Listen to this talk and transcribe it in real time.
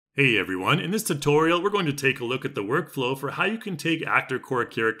Hey everyone, in this tutorial we're going to take a look at the workflow for how you can take ActorCore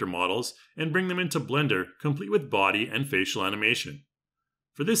character models and bring them into Blender, complete with body and facial animation.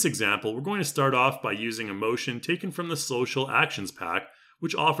 For this example, we're going to start off by using a motion taken from the Social Actions pack,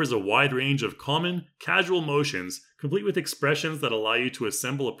 which offers a wide range of common, casual motions, complete with expressions that allow you to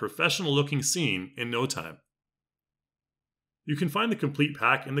assemble a professional-looking scene in no time. You can find the complete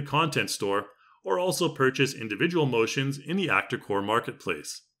pack in the Content Store, or also purchase individual motions in the ActorCore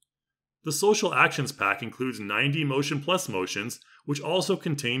Marketplace. The Social Actions pack includes 90 Motion Plus motions, which also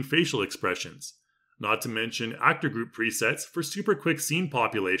contain facial expressions, not to mention actor group presets for super quick scene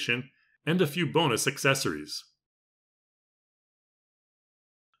population, and a few bonus accessories.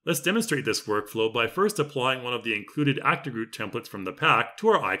 Let's demonstrate this workflow by first applying one of the included actor group templates from the pack to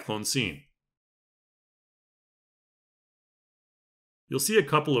our iClone scene. You'll see a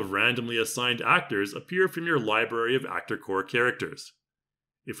couple of randomly assigned actors appear from your library of ActorCore characters.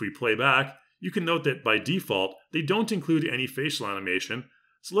 If we play back, you can note that by default, they don't include any facial animation,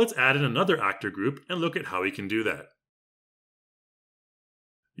 so let's add in another actor group and look at how we can do that.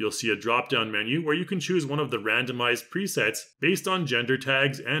 You'll see a drop-down menu where you can choose one of the randomized presets based on gender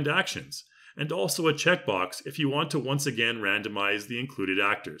tags and actions, and also a checkbox if you want to once again randomize the included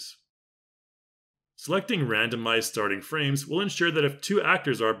actors. Selecting randomized starting frames will ensure that if two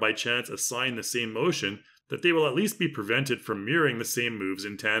actors are by chance assigned the same motion, that they will at least be prevented from mirroring the same moves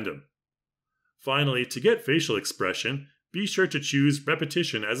in tandem. Finally, to get facial expression, be sure to choose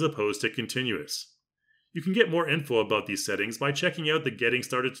repetition as opposed to continuous. You can get more info about these settings by checking out the Getting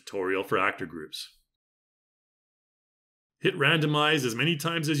Started tutorial for actor groups. Hit randomize as many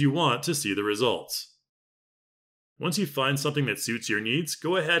times as you want to see the results. Once you find something that suits your needs,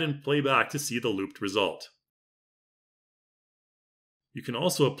 go ahead and play back to see the looped result. You can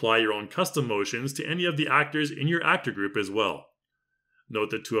also apply your own custom motions to any of the actors in your actor group as well.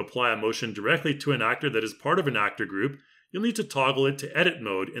 Note that to apply a motion directly to an actor that is part of an actor group, you'll need to toggle it to Edit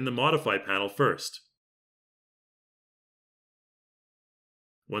mode in the Modify panel first.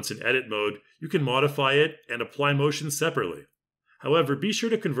 Once in Edit mode, you can modify it and apply motions separately. However, be sure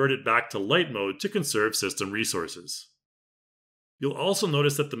to convert it back to Light mode to conserve system resources. You'll also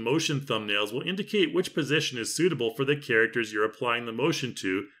notice that the motion thumbnails will indicate which position is suitable for the characters you're applying the motion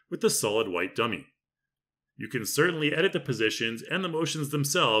to with the solid white dummy. You can certainly edit the positions and the motions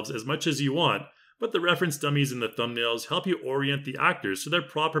themselves as much as you want, but the reference dummies in the thumbnails help you orient the actors to their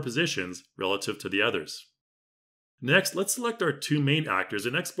proper positions relative to the others. Next, let's select our two main actors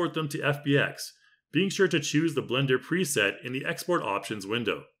and export them to FBX, being sure to choose the Blender preset in the Export Options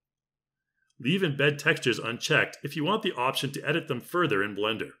window. Leave Embed Textures unchecked if you want the option to edit them further in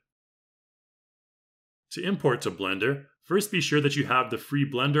Blender. To import to Blender, first be sure that you have the free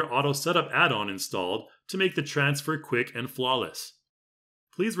Blender Auto Setup add-on installed to make the transfer quick and flawless.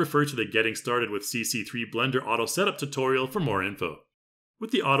 Please refer to the Getting Started with CC3 Blender Auto Setup tutorial for more info.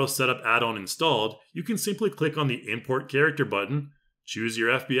 With the Auto Setup add-on installed, you can simply click on the Import Character button, choose your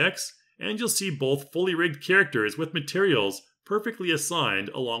FBX, and you'll see both fully rigged characters with materials perfectly assigned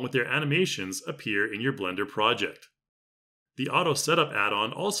along with their animations appear in your Blender project. The Auto Setup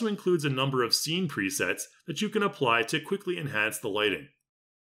add-on also includes a number of scene presets that you can apply to quickly enhance the lighting.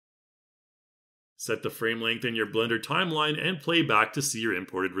 Set the frame length in your Blender timeline and play back to see your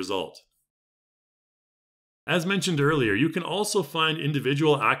imported result. As mentioned earlier, you can also find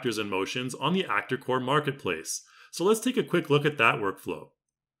individual actors and motions on the ActorCore Marketplace, so let's take a quick look at that workflow.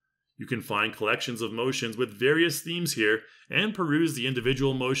 You can find collections of motions with various themes here and peruse the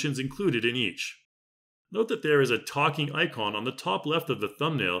individual motions included in each. Note that there is a talking icon on the top left of the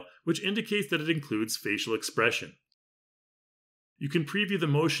thumbnail which indicates that it includes facial expression. You can preview the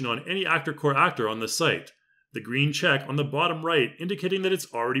motion on any ActorCore actor on the site, the green check on the bottom right indicating that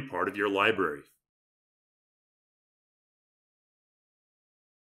it's already part of your library.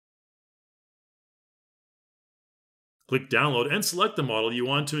 Click Download and select the model you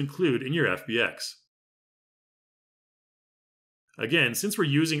want to include in your FBX. Again, since we're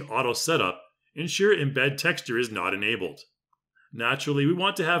using Auto Setup, ensure Embed Texture is not enabled. Naturally, we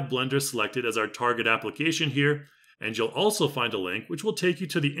want to have Blender selected as our target application here, and you'll also find a link which will take you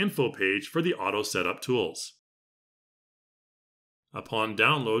to the info page for the Auto Setup tools. Upon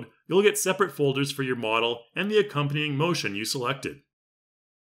download, you'll get separate folders for your model and the accompanying motion you selected.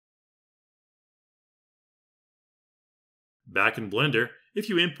 Back in Blender, if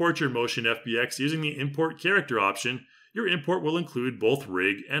you import your motion FBX using the Import Character option, your import will include both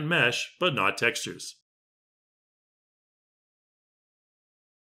rig and mesh, but not textures.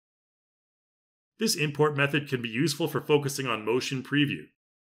 This import method can be useful for focusing on motion preview.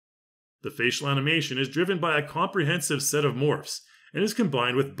 The facial animation is driven by a comprehensive set of morphs, and is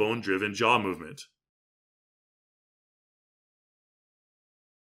combined with bone-driven jaw movement.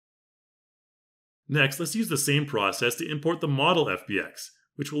 Next, let's use the same process to import the model FBX,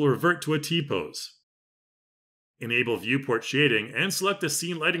 which will revert to a T-pose. Enable viewport shading and select the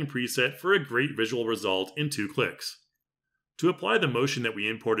scene lighting preset for a great visual result in 2 clicks. To apply the motion that we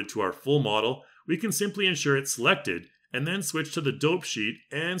imported to our full model, we can simply ensure it's selected and then switch to the dope sheet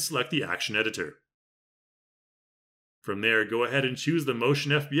and select the action editor. From there, go ahead and choose the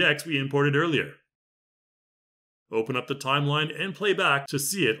motion FBX we imported earlier. Open up the timeline and play back to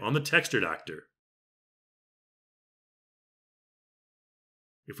see it on the textured actor.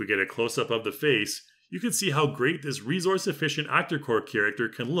 If we get a close-up of the face, you can see how great this resource-efficient ActorCore character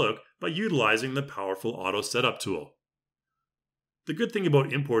can look by utilizing the powerful Auto Setup tool. The good thing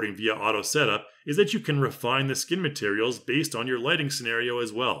about importing via Auto Setup is that you can refine the skin materials based on your lighting scenario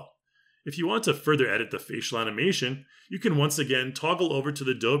as well. If you want to further edit the facial animation, you can once again toggle over to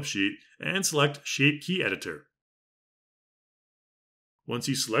the dope sheet and select Shape Key Editor. Once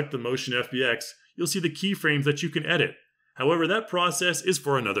you select the Motion FBX, you'll see the keyframes that you can edit. However, that process is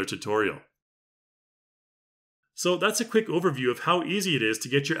for another tutorial. So that's a quick overview of how easy it is to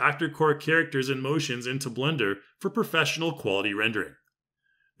get your ActorCore characters and motions into Blender for professional quality rendering.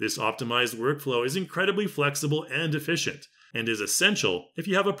 This optimized workflow is incredibly flexible and efficient, and is essential if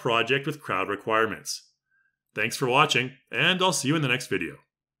you have a project with crowd requirements. Thanks for watching, and I'll see you in the next video.